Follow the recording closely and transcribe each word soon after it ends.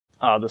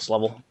This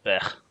level.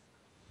 Blech.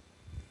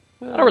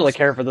 I don't Yeah, really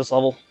care for this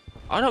level.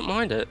 I don't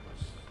mind it,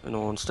 in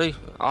all honesty.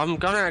 I'm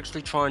gonna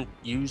actually try and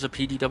use a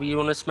PDW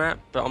on this map,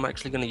 but I'm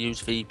actually gonna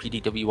use the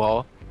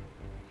PDWR.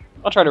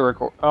 I'll try to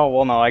record. Oh,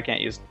 well, no, I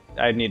can't use.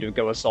 I need to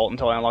go Assault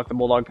until I unlock the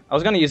Bulldog. I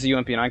was going to use the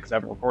UMP9 because I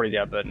haven't recorded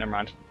yet, but never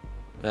mind.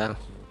 Yeah.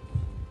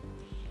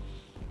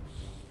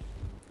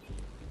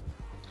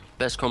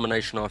 Best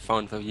combination I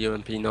find for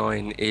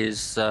UMP9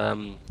 is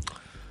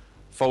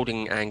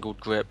folding angled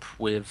grip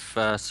with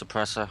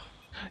suppressor.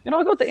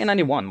 I'll go with the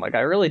A91. Like, I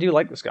really do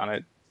like this gun.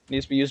 It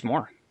needs to be used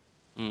more.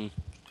 Mm.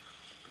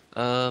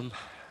 I'm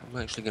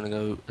actually gonna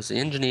go as the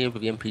engineer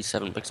with the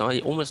MP7 because I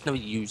almost never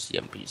use the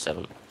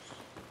MP7.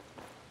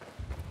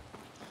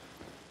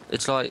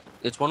 It's like,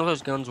 it's one of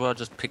those guns where I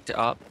just picked it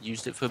up,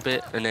 used it for a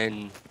bit, and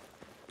then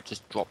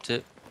just dropped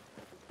it.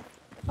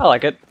 I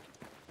like it.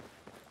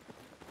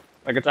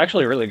 Like, it's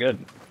actually really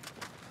good.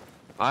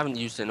 I haven't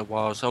used it in a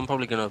while, so I'm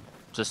probably gonna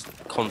just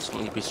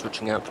constantly be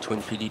switching out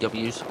between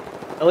PDWs.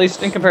 At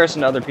least in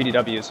comparison to other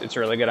PDWs, it's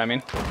really good, I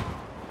mean.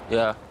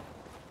 Yeah.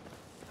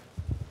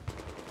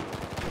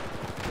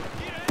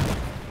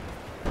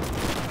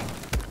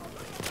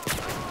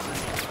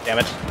 Damn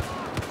it.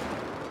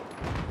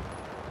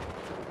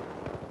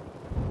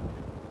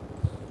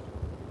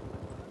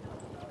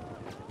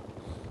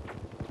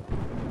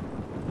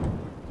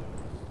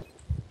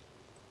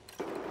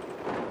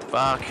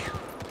 Fuck.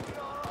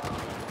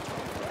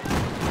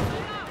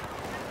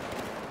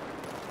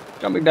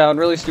 Jumping down,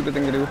 really stupid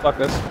thing to do. Fuck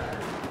this.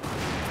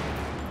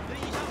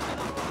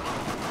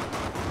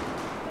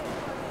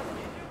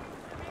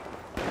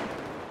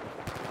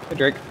 Hey,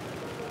 Drake.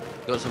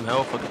 Got some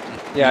health?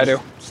 Yeah, I do.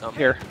 Some.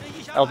 Here.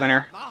 Health in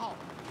here.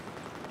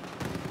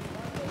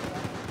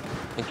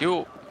 Thank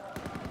you.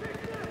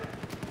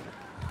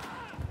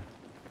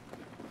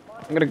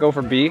 I'm gonna go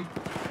for B.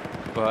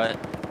 Right.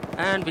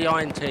 And the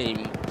Iron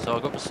Team, so I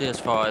got the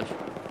CS5.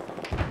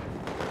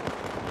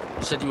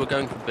 You said you were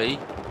going for B?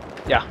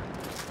 Yeah.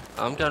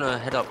 I'm gonna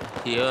head up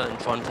here and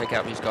try and take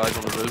out these guys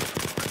on the roof.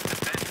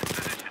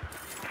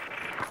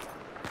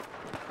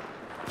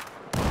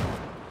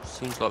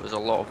 Seems like there's a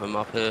lot of them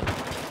up here.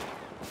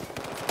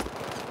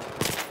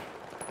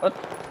 What?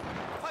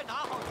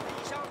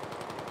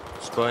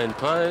 Spray and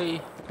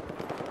pray.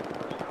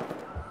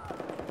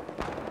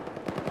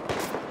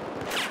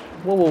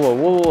 Whoa, whoa, whoa,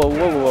 whoa, whoa,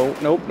 whoa, whoa.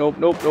 Nope, nope,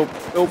 nope, nope,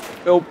 nope,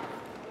 nope.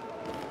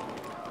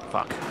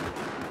 Fuck.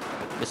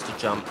 Missed a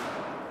jump.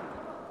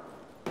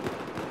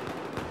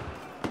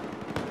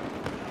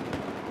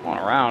 On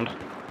around.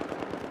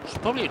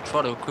 Should probably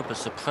try to equip a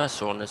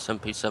suppressor on this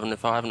MP7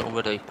 if I haven't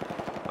already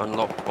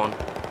unlocked one.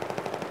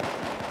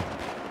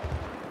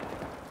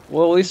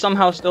 Well, at least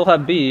somehow still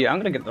have B. I'm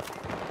gonna get the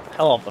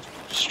hell off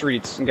the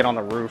streets and get on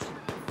the roof.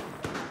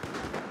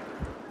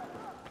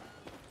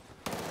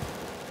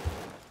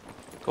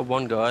 Got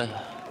one guy.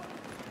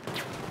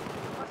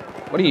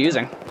 What are you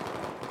using?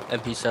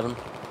 MP7.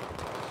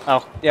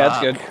 Oh, yeah,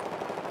 that's good.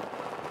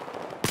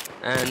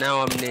 And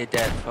now I'm near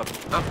death.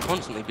 I've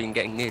constantly been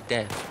getting near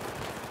death.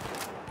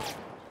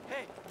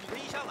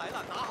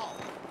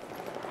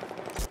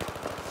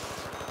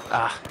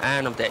 Ah,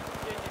 and I'm dead.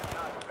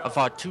 I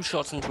fired 2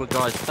 shots into a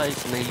guy's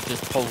face and he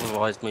just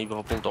pulverized me with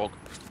a bulldog.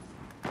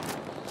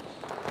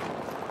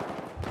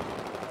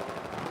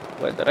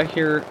 Wait, did I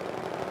hear?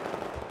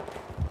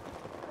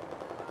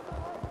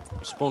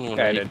 Spawning on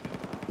Okay, I me. did.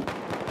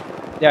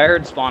 Yeah, I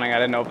heard spawning. I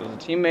didn't know if it was a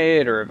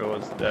teammate or if it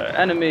was the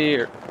enemy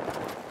or...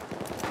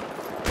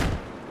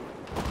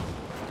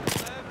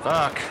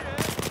 Fuck.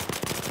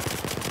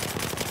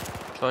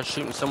 Tried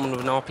shooting someone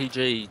with an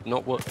RPG.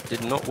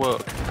 Did not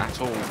work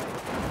at all.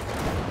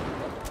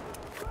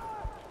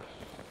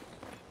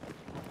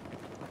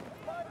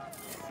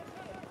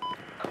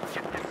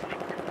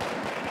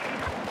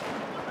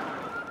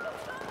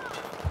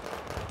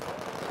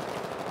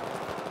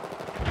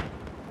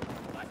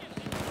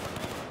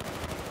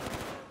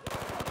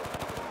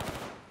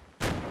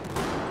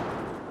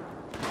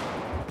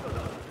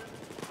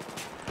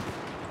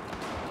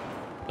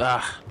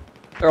 Ah,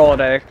 They're all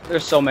day.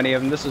 There's so many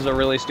of them. This is a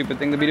really stupid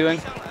thing to be doing.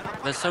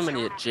 there's so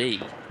many at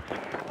G.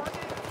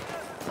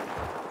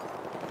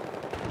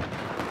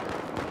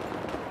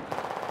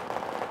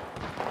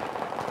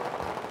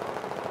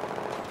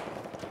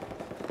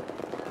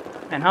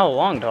 And how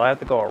long do I have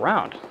to go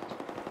around?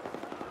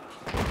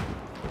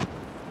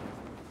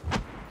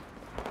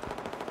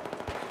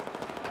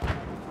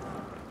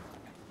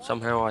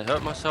 Somehow I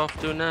hurt myself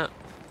doing that.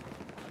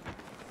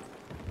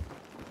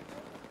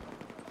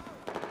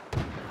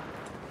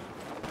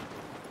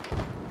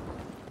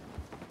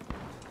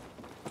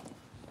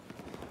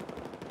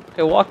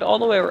 Okay, walked all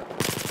the way around.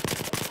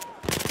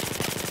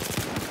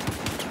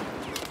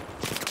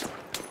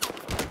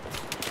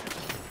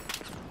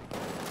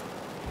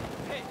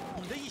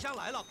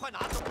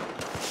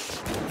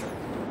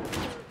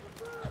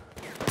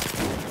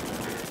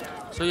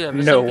 So yeah,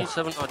 this No.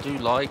 MP7 I do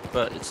like,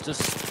 but it's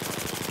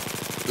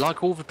just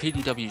like all the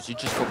PDWs, you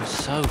just got to be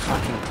so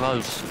fucking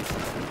close.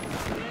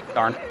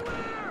 Darn.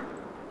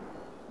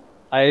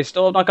 I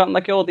still have not gotten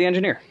that kill with the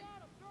engineer.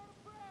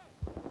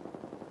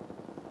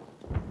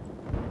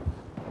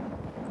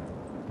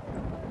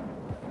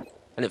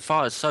 and it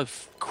fires so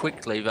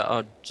quickly that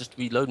I'm just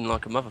reloading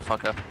like a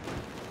motherfucker.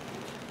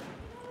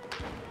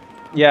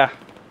 Yeah,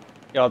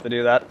 you'll have to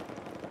do that.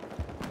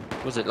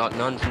 Was it like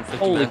 950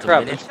 Holy rounds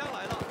crap, a minute?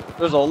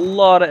 there's a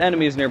lot of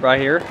enemies nearby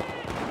here.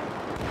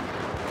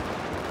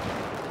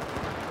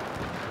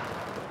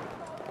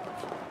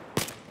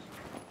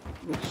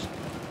 Oops.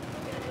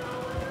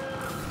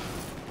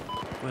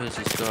 Where's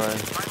this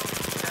guy?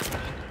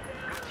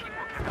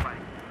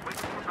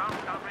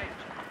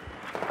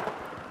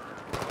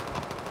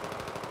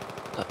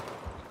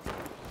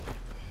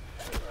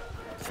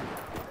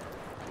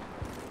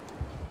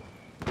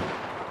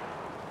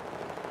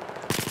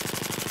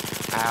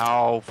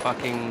 Ow,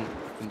 fucking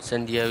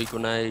incendiary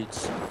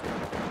grenades.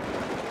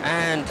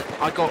 And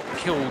I got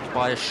killed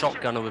by a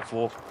shotgunner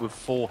with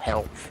 4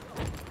 health.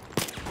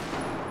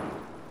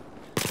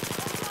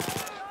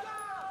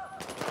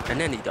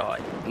 And then he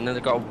died. And then I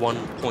got a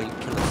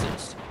 1-point kill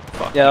assist.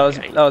 Fucking Yeah,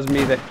 game. that was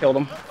me that killed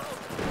him.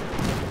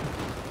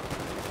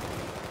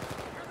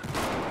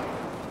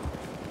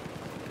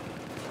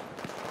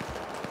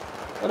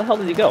 Where the hell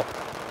did he go?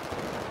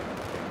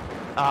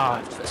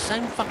 Ah, it's the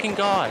same fucking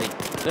guy.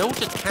 They're all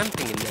just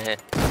camping in there.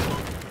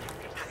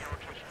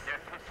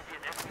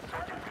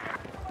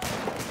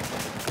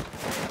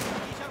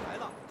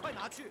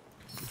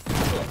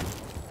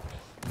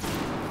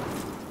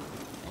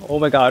 Oh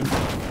my god.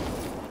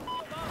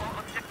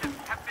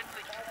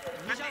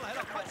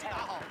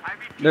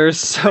 There's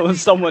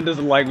someone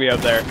doesn't like me up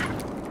there.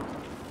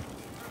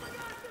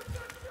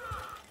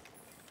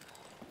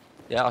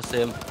 Yeah, I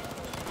see him.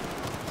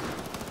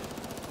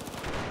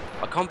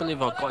 I can't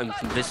believe I got him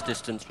from this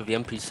distance with the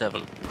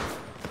MP7.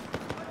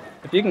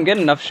 If you can get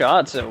enough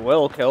shots, it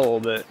will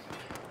kill, but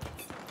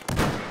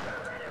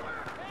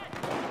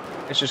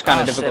it's just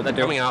kind of difficult to they're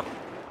do. coming up.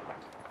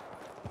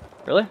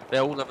 Really?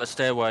 They're all up the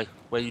stairway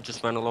where you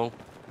just ran along.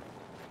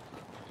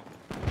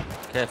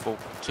 Careful.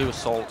 2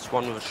 assaults,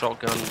 1 with a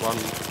shotgun, 1...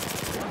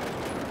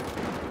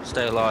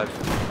 Stay alive.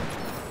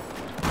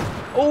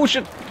 Oh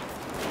shit!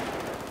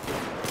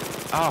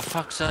 Ah, oh,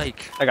 fuck's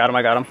sake. I got him,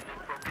 I got him.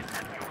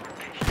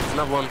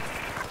 Another one.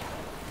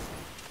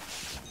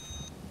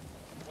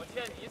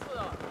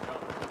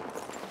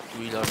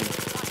 Reloading.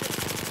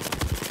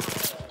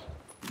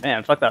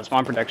 Man, fuck that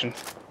spawn protection.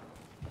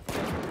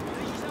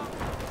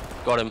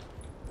 Got him.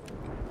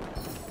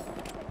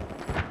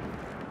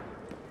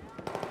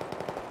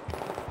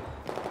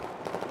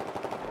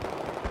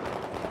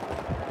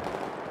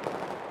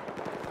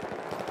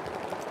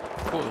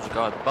 I thought it was a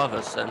guy above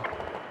us then.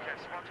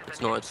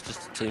 It's not, it's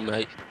just a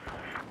teammate.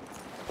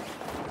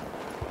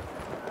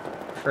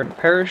 Heard a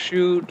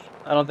parachute.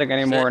 I don't think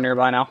any more Sit. are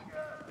nearby now.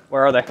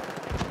 Where are they?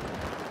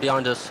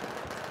 Behind us.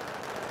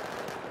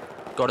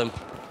 Got him.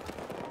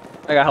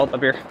 I got health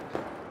up here.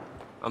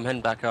 I'm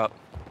heading back up.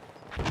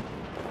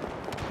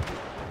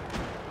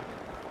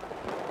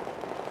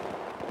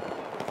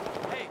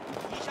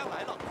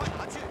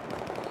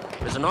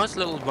 There's a nice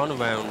little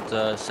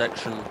runaround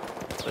section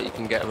that you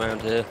can get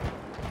around here.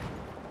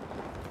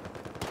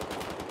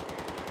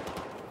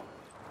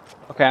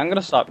 Okay, I'm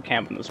gonna stop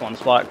camping this one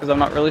spot because I'm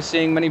not really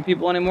seeing many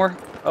people anymore.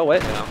 Oh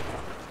wait, Yeah.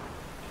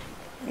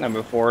 I'm gonna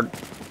move forward.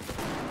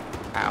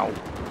 Ow.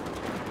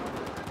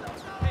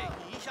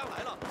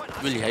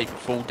 Really hate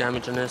full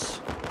damage in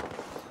this.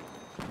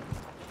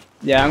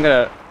 Yeah, I'm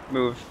gonna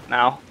move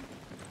now.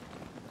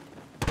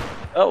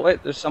 Oh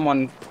wait, there's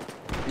someone.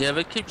 Yeah,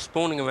 they keep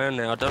spawning around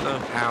now. I don't know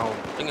how. I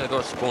think I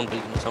got a spawn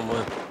beacon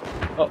somewhere.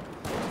 Oh,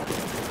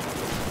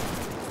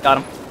 got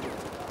him.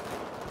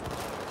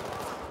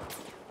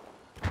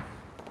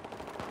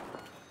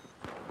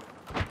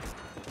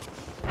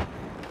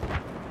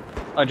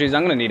 Oh geez,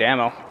 I'm gonna need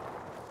ammo.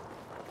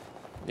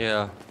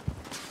 Yeah.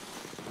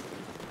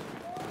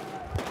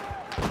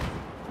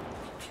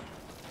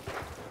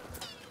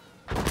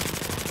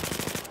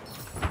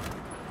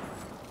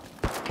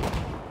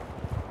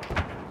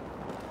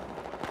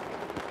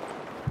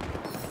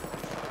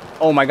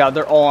 Oh my god,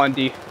 they're all on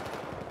D.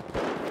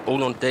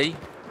 All on D?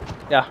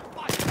 Yeah.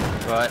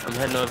 Right, I'm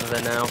heading over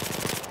there now.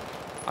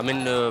 I'm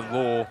in the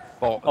raw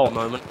bot at the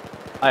moment.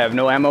 I have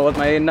no ammo with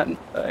my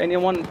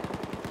A91.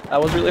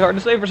 That was really hard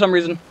to say for some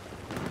reason.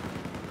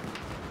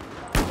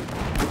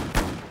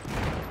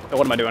 So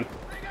what am I doing?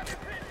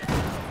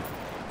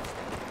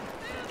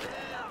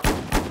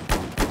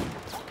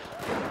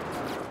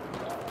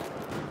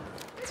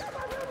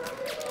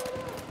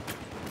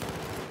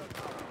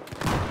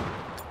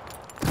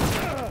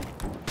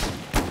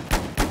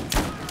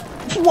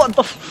 What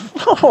the f-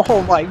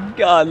 Oh my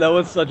god, that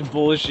was such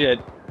bullshit.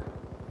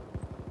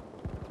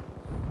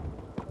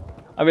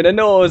 I mean, I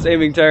know I was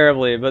aiming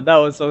terribly, but that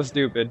was so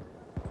stupid.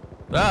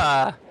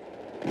 Ah!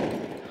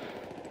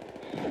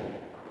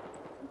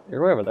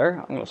 You're way over there.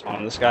 I'm gonna spawn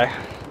on this guy.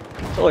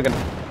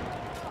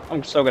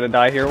 I'm so gonna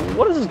die here.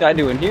 What is this guy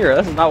doing here?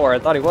 This is not where I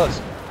thought he was.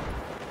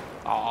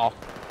 Oh,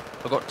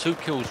 I got 2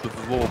 kills with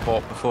the raw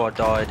bot before I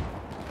died.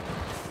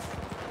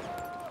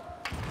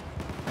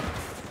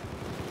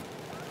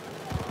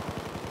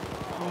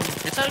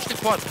 It's actually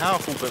quite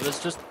powerful, but there's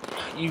just...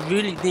 You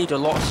really need a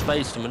lot of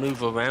space to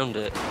maneuver around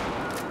it.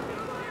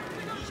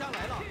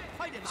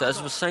 So it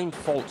has the same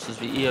faults as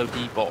the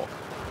EOD bot.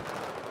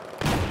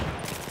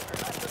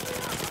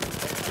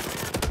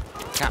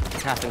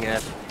 Capping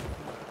F.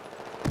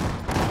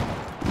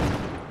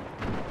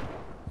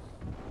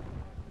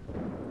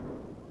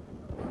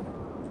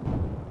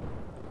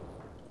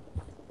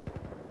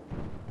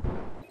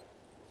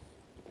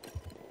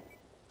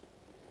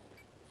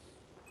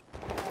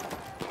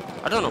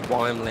 I don't know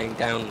why I'm laying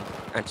down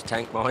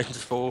anti-tank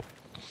mines for.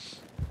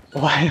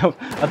 Why?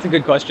 That's a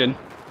good question.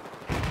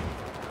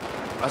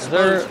 I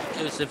suppose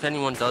because if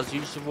anyone does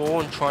use the raw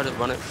and try to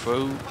run it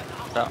through,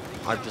 that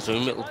I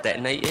presume it'll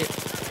detonate it.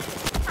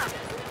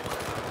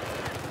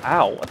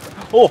 Ow! What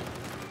the? Oh!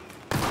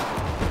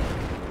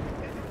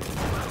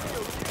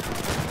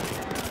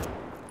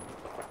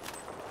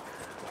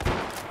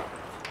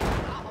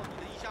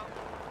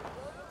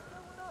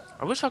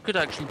 I wish I could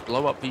actually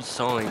blow up these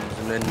signs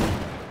and then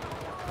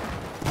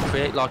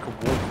create like a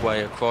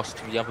walkway across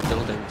to the other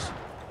buildings.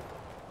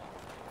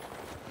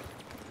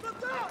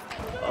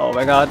 Oh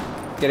my god!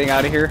 Getting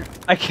out of here!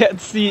 I can't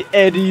see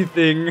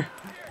anything.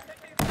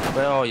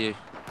 Where are you?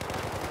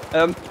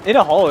 In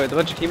a hallway with a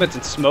bunch of teammates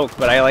in smoke,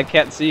 but I like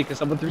can't see because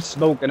someone threw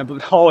smoke in a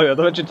hallway with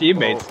a bunch of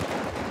teammates.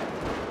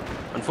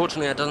 Oh.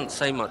 Unfortunately, it doesn't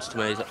say much to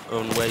me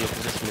on where your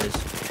position is.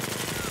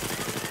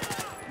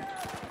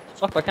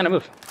 Fuck! What kind of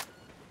move?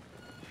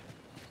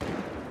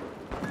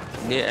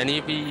 Near any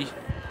of the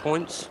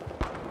points?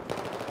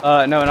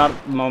 No, not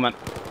at the moment.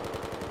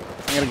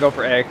 I'm gonna go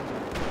for A.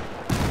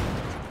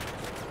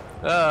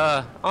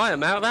 I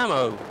am out of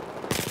ammo.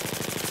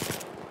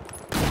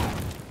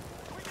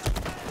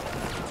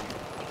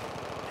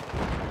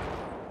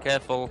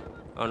 Careful.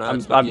 Oh no,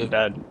 I'm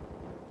dead.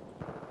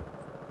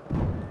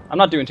 I'm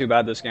not doing too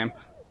bad this game.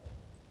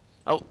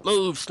 Oh,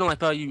 move,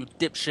 sniper, you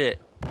dipshit.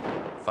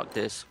 Fuck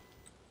this.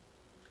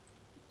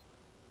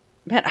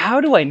 Man,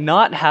 how do I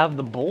not have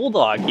the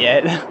bulldog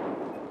yet?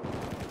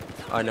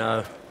 I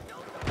know.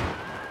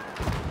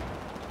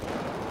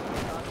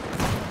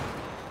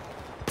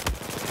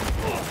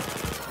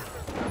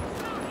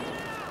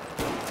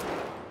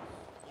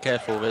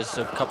 Careful, there's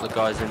a couple of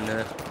guys in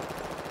there.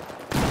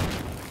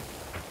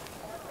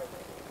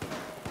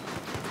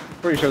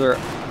 Pretty sure they're...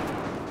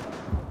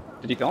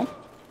 Did you kill him?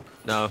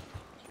 No.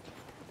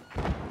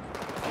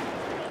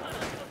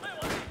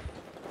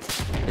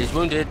 He's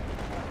wounded.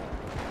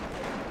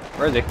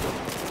 Where is he?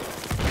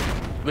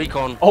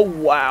 Recon. Oh,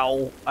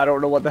 wow. I don't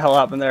know what the hell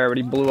happened there, but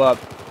he blew up.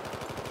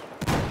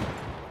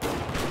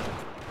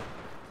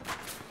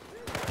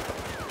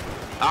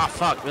 Ah,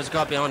 fuck, there's a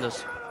guy behind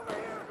us.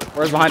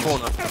 Where's behind us?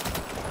 Corner.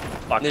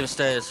 Fuck. Near the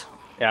stairs.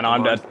 Yeah, no,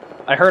 I'm dead.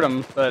 I heard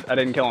him, but I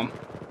didn't kill him.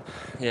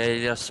 Yeah,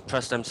 he just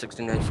pressed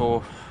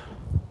M16A4.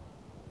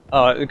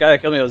 Oh, the guy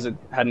that killed me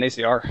had an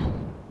ACR.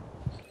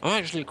 I'm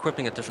actually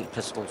equipping a different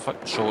pistol.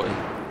 Fuck shorty.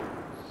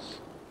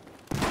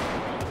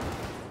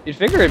 You'd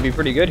figure it'd be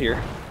pretty good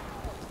here.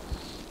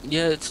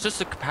 Yeah, it's just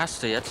the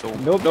capacity, that's all.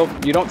 Nope, nope.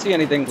 You don't see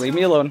anything. Leave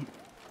me alone.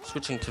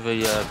 Switching to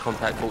the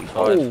compact 45.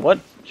 Oh,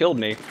 what killed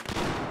me?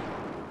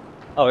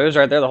 Oh, he was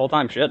right there the whole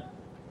time. Shit.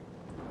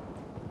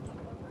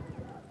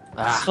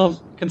 Ah. So,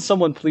 can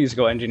someone please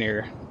go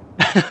engineer?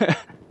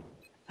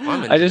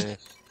 I'm engineer.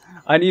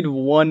 I need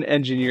one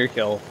engineer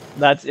kill.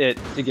 That's it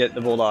to get the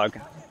bulldog.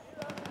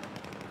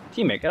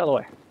 Teammate, get out of the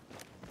way.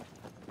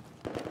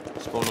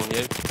 Spawn on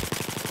you.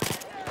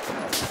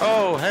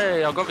 Oh,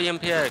 hey, I got the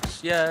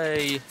MPX.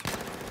 Yay.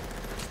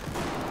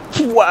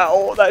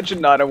 Wow, that should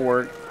not have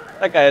worked.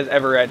 That guy has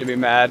every right to be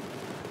mad.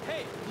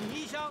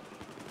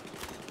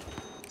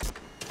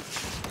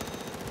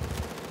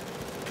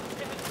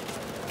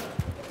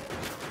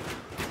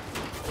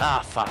 Ah,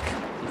 fuck.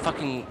 I'm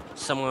fucking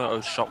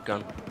semi-auto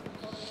shotgun.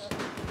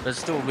 There's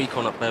still a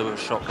recon up there with a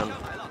shotgun.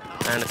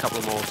 And a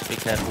couple more, so be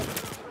careful.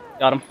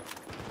 Got him.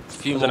 A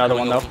few There's more another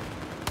one, coming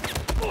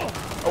though.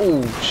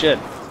 Oh, shit.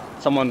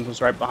 Someone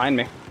was right behind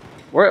me.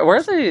 Where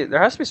is he?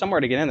 There has to be somewhere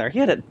to get in there. He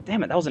had a...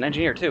 Damn it, that was an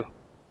engineer, too.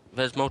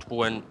 There's multiple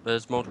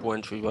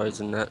entryways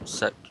in that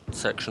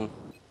section.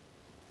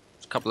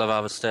 There's a couple of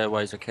other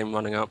stairways that came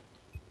running up.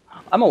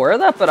 I'm aware of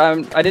that, but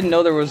I didn't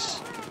know there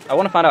was... I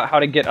want to find out how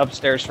to get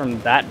upstairs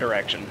from that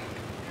direction.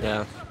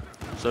 Yeah.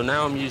 So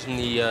now I'm using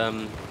the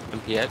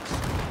MPX.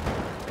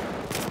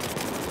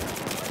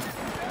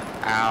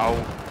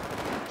 Ow.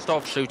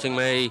 Stop shooting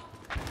me.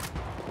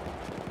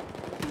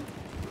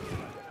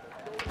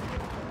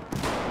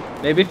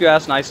 Maybe if you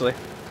ask nicely.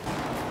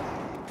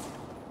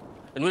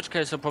 In which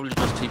case I'll probably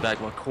just teabag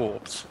my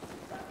corpse.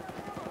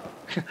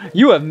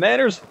 You have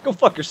manners? Go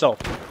fuck yourself.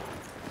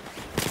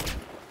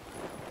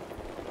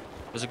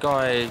 There's a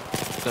guy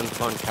going to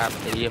find Cap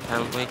here,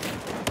 apparently.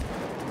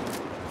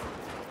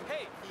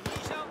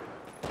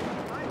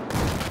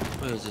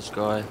 Where is this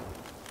guy?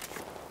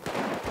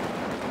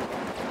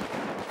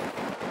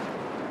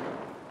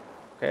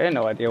 Okay,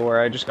 no idea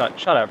where I just got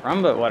shot at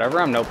from, but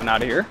whatever, I'm noping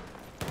out of here.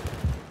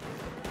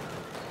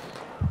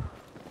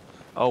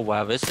 Oh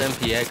wow, this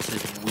MPX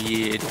is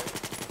weird.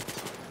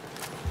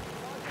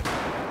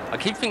 I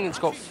keep thinking it's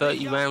got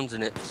 30 rounds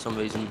in it for some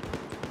reason.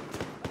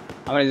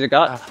 How many has it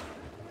got?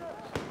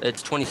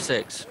 It's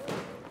 26.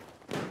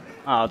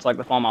 Oh, it's like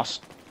the FAMAS.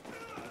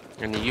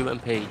 And the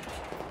UMP. You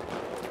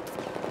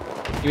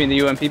mean the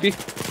UMPP?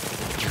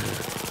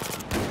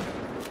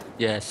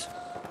 Yes.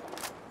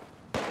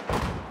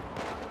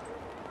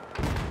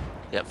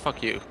 Yeah,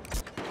 fuck you.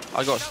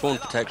 I got spawn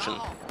protection.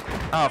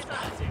 Oh,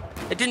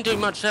 it didn't do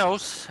much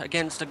else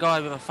against a guy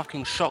with a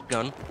fucking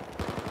shotgun.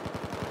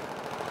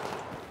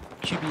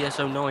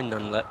 QBS-09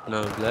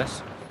 no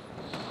less.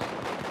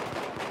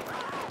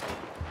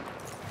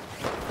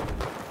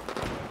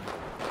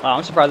 Wow,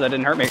 I'm surprised that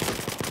didn't hurt me.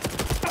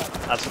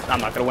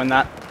 I'm not gonna win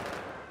that.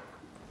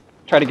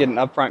 Try to get an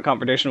upfront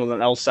confrontation with an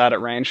LSAT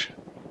at range.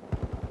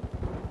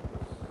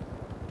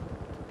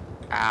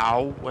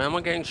 Ow, where am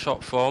I getting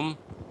shot from?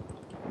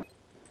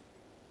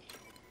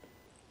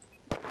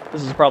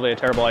 This is probably a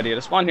terrible idea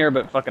to spawn here,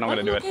 but fucking I'm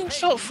gonna do it. Where am I getting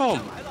shot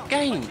from?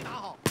 Game!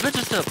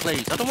 Register,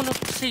 please. I don't want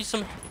to see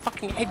some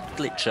fucking head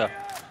glitcher.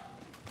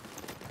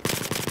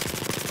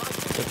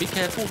 So be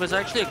careful, there's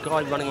actually a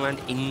guy running around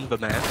in the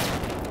map.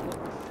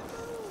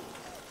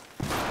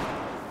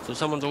 So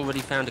someone's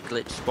already found a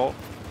glitch spot.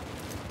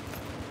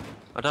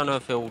 I don't know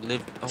if he'll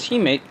live. Oh.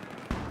 Teammate.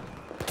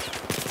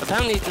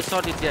 Apparently he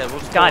decided, yeah, we'll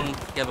God. spawn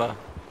together.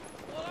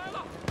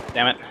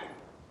 Damn it.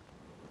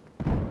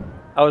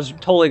 I was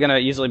totally gonna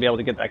easily be able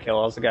to get that kill.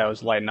 I was the guy who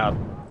was lighting up.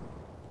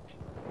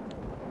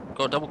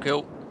 Got a double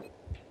kill.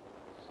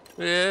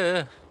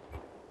 Yeah.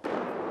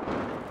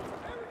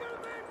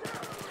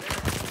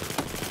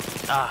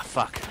 Ah,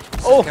 fuck.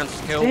 Oh,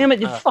 Kill. damn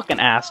it, you fucking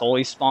asshole.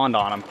 He spawned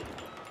on him.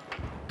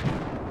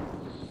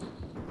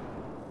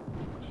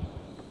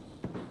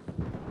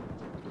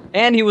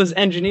 And he was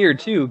engineered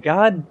too.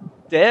 God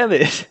damn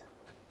it.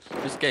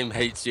 This game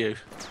hates you.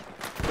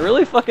 It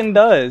really fucking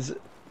does.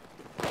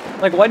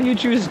 Like, why do you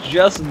choose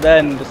just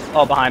then?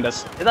 Oh, behind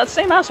us. That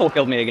same asshole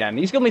killed me again.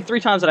 He's killed me 3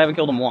 times and I haven't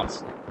killed him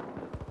once.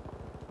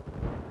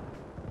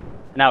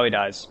 Now he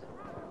dies.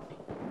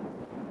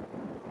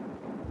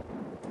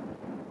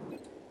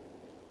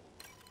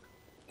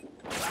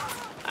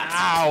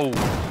 Ow!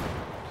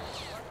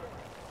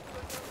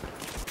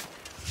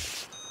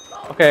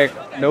 Okay,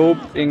 no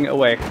being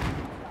away.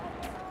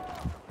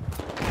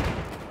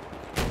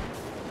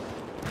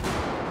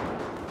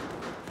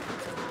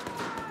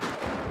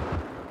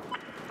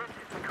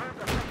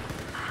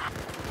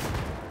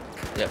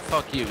 Yeah,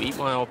 fuck you, eat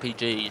my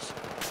RPGs.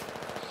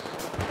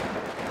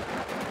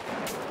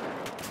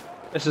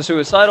 This is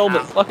suicidal,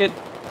 but fuck it.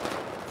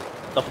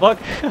 The fuck?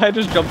 I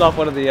just jumped off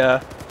one of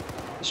the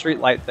street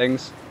light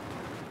things.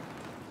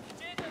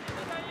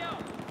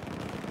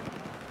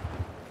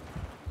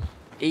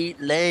 Eat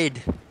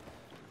lead.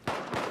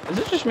 Is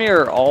it just me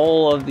or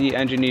all of the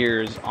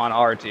engineers on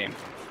our team?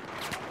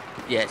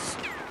 Yes.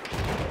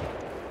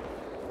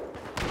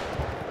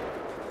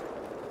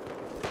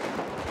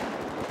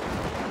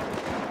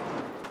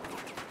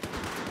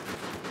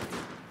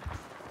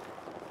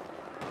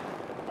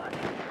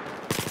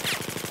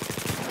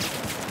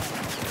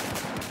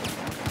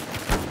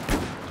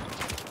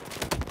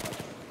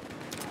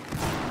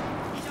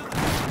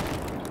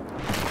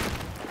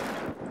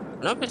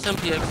 I know this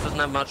MPX doesn't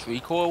have much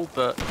recoil,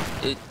 but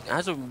it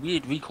has a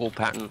weird recoil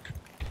pattern.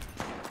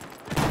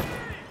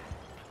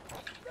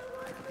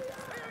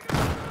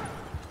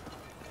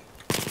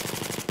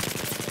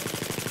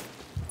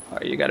 Oh,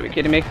 you gotta be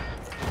kidding me.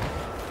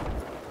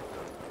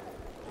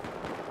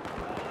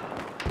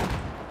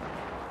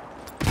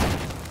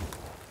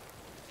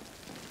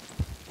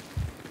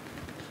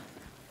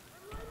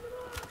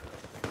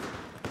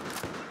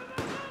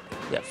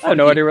 Yeah, I have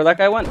no idea where that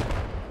guy went.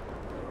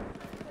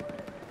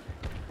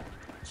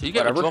 So you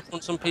get Whatever. a drop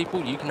on some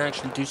people, you can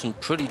actually do some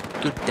pretty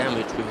good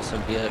damage with this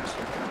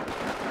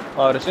MPX.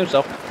 I would assume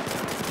so.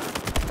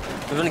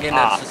 But then again,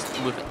 that's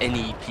just with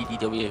any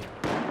PDW.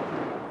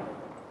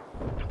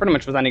 Pretty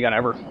much with any gun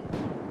ever.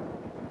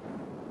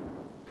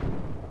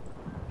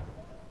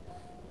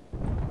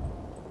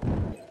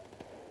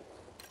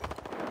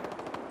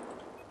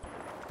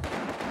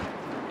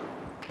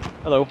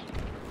 Hello.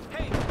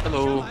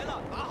 Hello.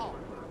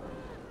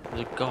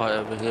 There's a guy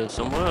over here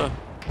somewhere.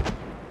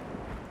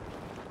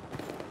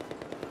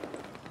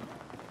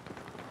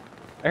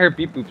 I heard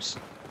beep boops.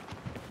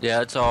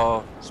 Yeah, it's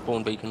our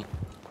spawn beacon.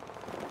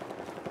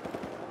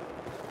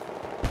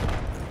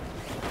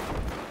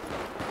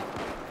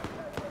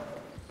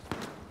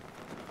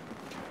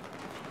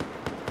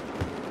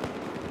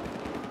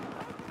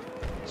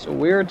 So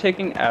we're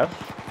taking F.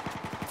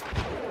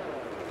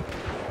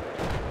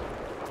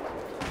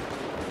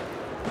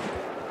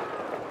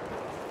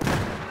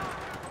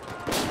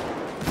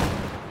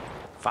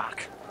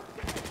 Fuck.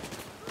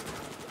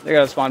 They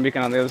got a spawn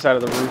beacon on the other side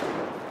of the roof.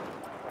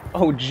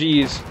 Oh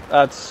jeez,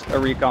 that's a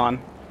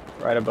recon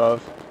right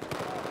above.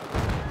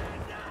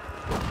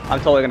 I'm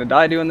totally gonna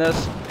die doing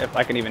this, if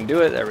I can even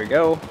do it. There we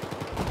go.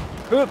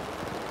 Oop.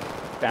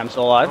 Okay, I'm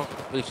still alive.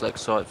 Oh,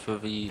 reflex sight for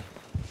the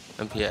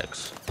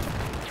MPX.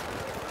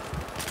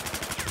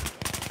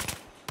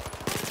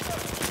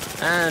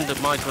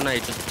 And my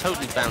grenade just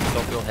totally bounced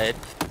off your head.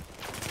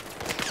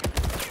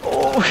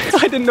 Oh,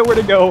 I didn't know where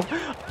to go.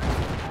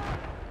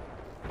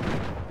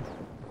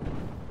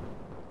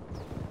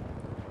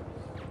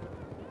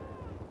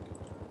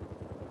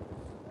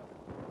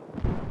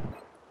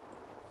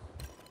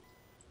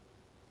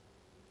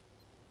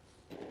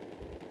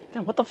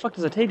 Damn, what the fuck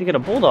does it take to get a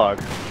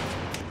bulldog?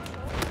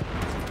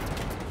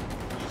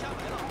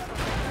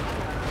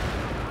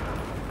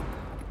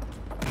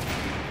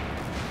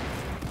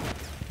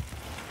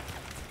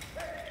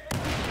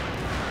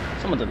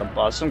 Someone's in the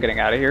bus. I'm getting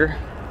out of here.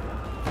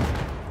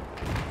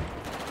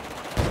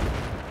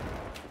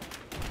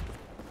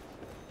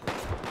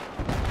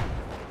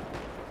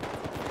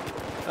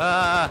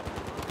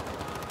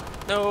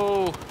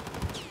 No!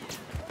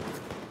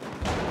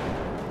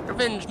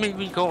 Revenge me,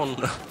 recon!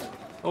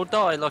 Or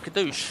die like a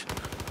douche.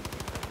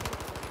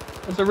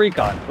 It's a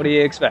recon. What do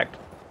you expect?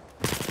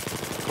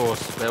 Of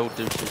course, they're all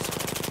douches.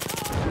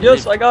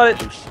 Yes, I got it!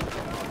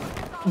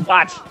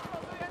 What?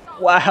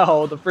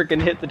 Wow, the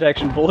freaking hit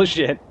detection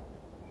bullshit.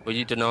 Were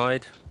you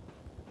denied?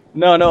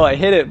 No, I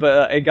hit it,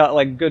 but it got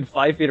like good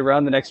 5 feet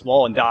around the next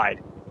wall and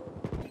died.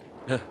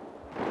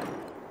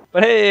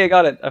 But hey, I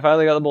got it. I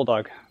finally got the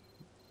bulldog.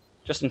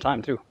 Just in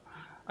time, too.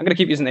 I'm gonna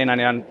keep using the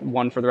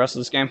A91 for the rest of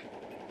this game.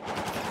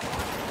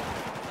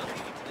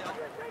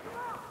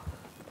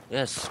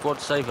 Yes,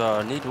 squad saver.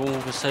 I need all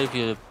the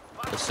savior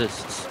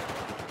assists.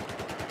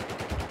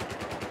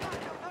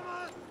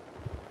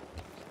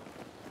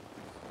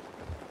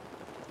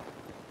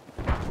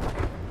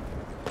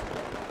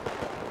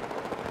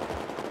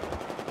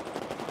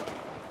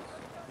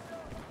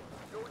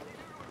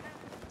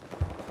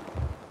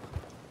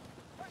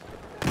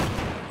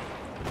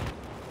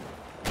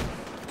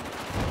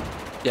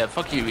 Yeah,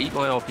 fuck you, eat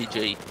my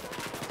RPG.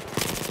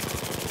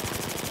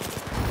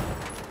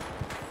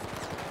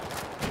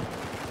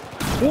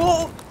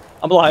 Whoa!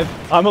 I'm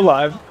alive. I'm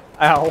alive.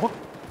 Ow.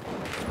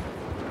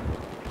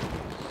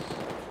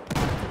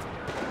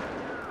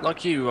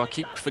 Like you, I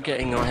keep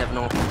forgetting I have an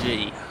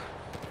RPG.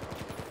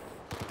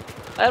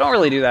 I don't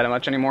really do that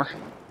much anymore.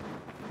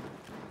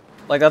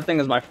 Like, that thing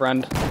is my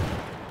friend.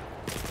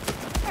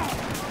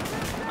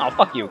 Oh,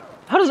 fuck you.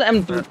 How does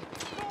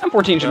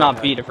M14 should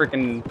not beat a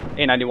freaking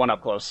A91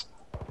 up close?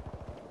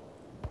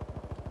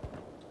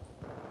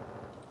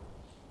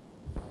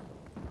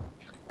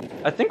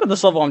 I think with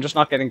this level I'm just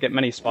not going to get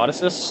many spot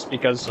assists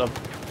because of,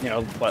 you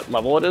know, what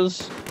level it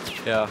is.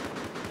 Yeah.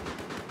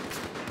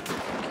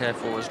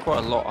 Careful, there's quite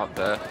a lot up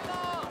there.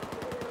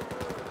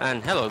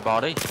 And hello,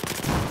 body.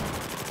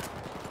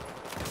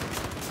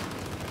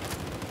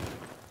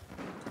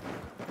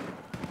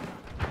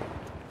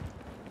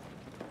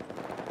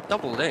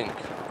 Double link.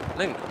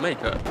 Link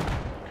maker.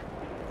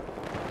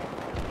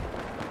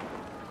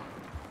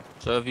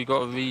 So have you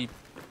got a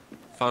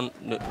refound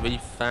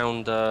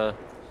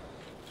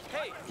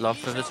love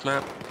for this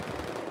map?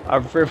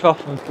 That's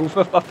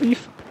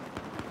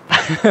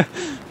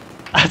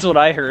what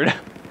I heard.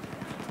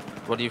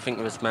 What do you think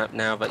of this map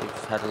now that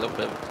you've had a little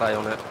bit of a play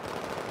on it?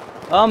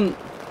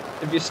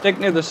 If you stick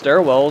near the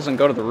stairwells and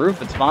go to the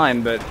roof, it's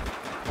fine, but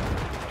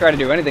try to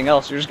do anything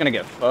else, you're just gonna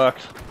get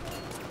fucked.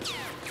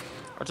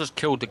 I just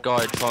killed the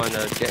guy trying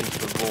to get into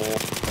the wall.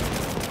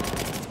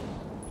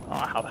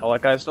 Oh, how the hell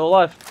that guy's still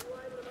alive?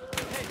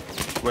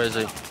 Where is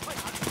he?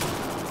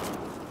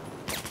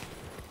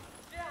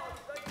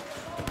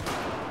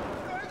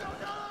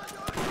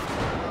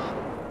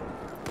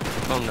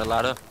 On the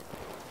ladder.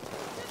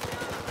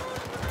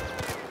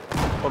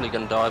 Probably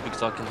gonna die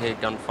because I can hear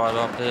gunfire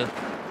up here.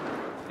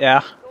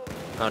 Yeah.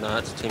 Oh no,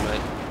 that's a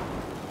teammate.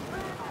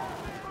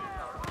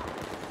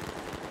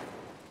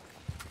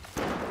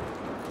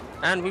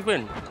 And we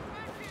win.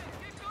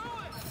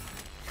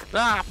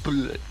 Ah,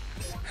 bullet.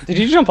 Did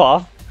you jump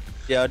off?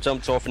 Yeah, I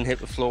jumped off and hit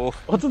the floor.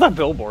 What's with that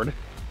billboard?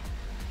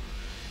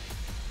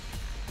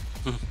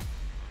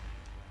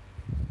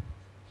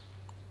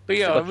 But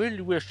yeah, I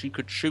really wish you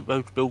could shoot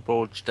those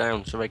billboards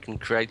down so they can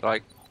create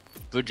like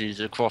bridges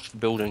across the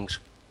buildings.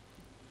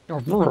 Oh,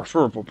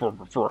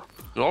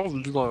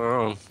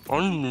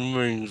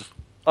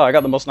 I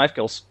got the most knife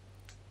kills.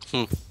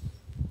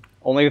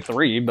 Only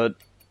 3, but,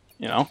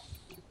 you know.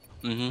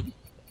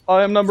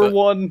 I am number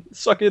 1.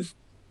 Suck it.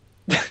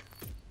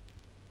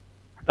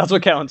 That's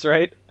what counts,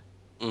 right?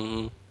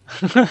 Ignore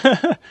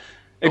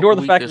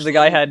the fact that the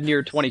guy had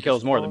near 20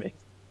 kills more than me.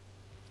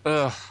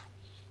 Ugh.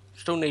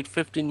 Still need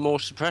 15 more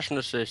suppression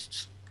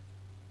assists.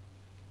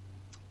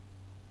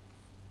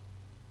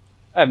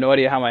 I have no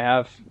idea how I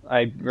have.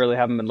 I really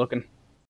haven't been looking.